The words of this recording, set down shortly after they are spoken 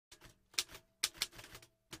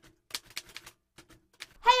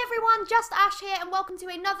everyone, just Ash here and welcome to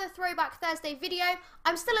another Throwback Thursday video.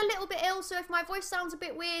 I'm still a little bit ill, so if my voice sounds a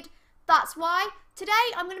bit weird, that's why. Today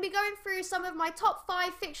I'm going to be going through some of my top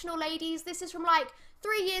 5 fictional ladies. This is from like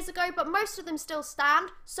 3 years ago, but most of them still stand,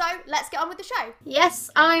 so let's get on with the show. Yes,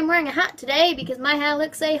 I'm wearing a hat today because my hair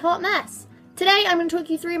looks a hot mess. Today I'm going to talk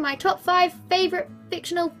you through my top 5 favourite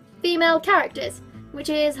fictional female characters, which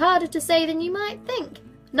is harder to say than you might think.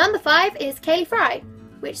 Number 5 is Kaylee Fry,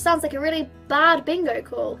 which sounds like a really bad bingo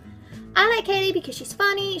call. I like Kaylee because she's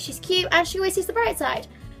funny, she's cute, and she always sees the bright side.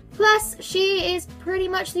 Plus, she is pretty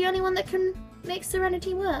much the only one that can make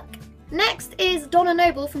Serenity work. Next is Donna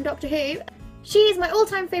Noble from Doctor Who. She is my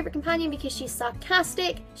all-time favourite companion because she's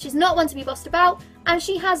sarcastic, she's not one to be bossed about, and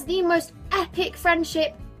she has the most epic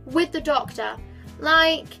friendship with the Doctor.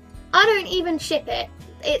 Like, I don't even ship it.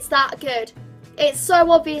 It's that good. It's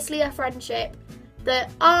so obviously a friendship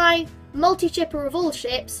that I, multi-shipper of all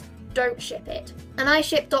ships, don't ship it. And I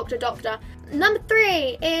ship Doctor. Number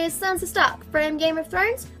 3 is Sansa Stark from Game of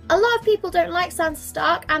Thrones. A lot of people don't like Sansa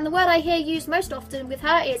Stark, and the word I hear used most often with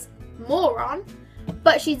her is moron.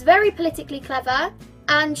 But she's very politically clever,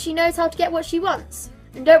 and she knows how to get what she wants.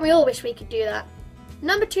 And don't we all wish we could do that?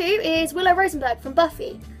 Number 2 is Willow Rosenberg from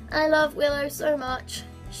Buffy. I love Willow so much.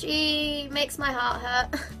 She makes my heart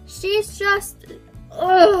hurt. She's just...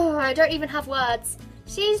 oh, I don't even have words.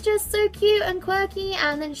 She's just so cute and quirky,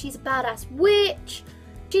 and then she's a badass witch.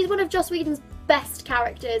 She's one of Joss Whedon's best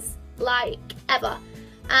characters, like, ever.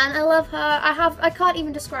 And I love her. I can't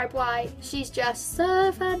even describe why. She's just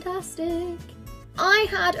so fantastic. I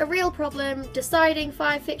had a real problem deciding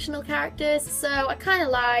 5 fictional characters, so I kind of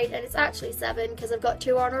lied, and it's actually 7 because I've got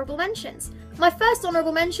 2 honourable mentions. My first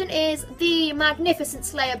honourable mention is the magnificent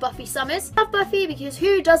Slayer Buffy Summers. I love Buffy because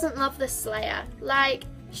who doesn't love the Slayer? Like,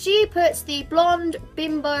 she puts the blonde,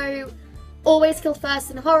 bimbo, always kill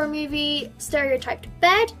first in a horror movie stereotype to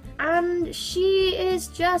bed, and she is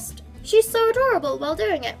just, she's so adorable while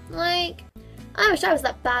doing it. Like, I wish I was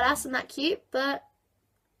that badass and that cute, but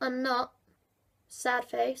I'm not. Sad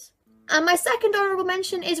face. And my second honourable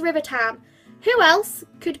mention is River Tam. Who else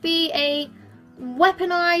could be a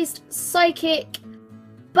weaponized, psychic,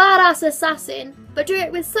 badass assassin, but do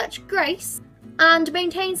it with such grace and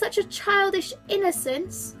maintain such a childish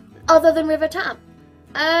innocence other than River Tam?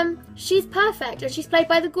 She's perfect, and she's played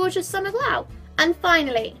by the gorgeous Summer Glau. And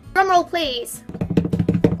finally, drumroll please,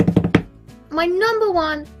 my number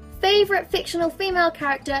 1 favourite fictional female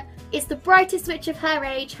character is the brightest witch of her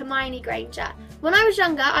age, Hermione Granger. When I was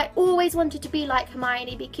younger, I always wanted to be like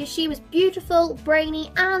Hermione because she was beautiful,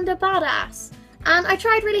 brainy, and a badass. And I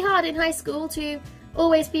tried really hard in high school to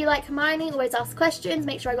always be like Hermione, always ask questions,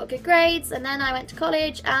 make sure I got good grades, and then I went to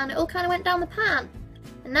college and it all kind of went down the pan.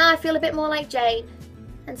 And now I feel a bit more like Jane,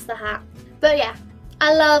 hence the hat. But yeah,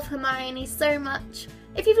 I love Hermione so much.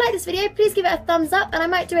 If you've liked this video, please give it a thumbs up, and I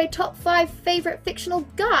might do a top 5 favourite fictional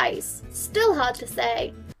guys. Still hard to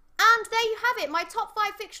say. And there you have it, my top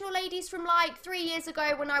 5 fictional ladies from like 3 years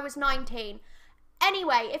ago when I was 19.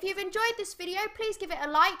 Anyway, if you've enjoyed this video, please give it a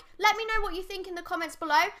like. Let me know what you think in the comments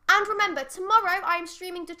below. And remember, tomorrow I am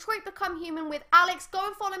streaming Detroit Become Human with Alex. Go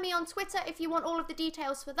and follow me on Twitter if you want all of the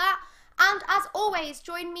details for that. And as always,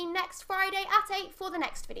 join me next Friday at 8 for the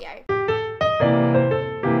next video.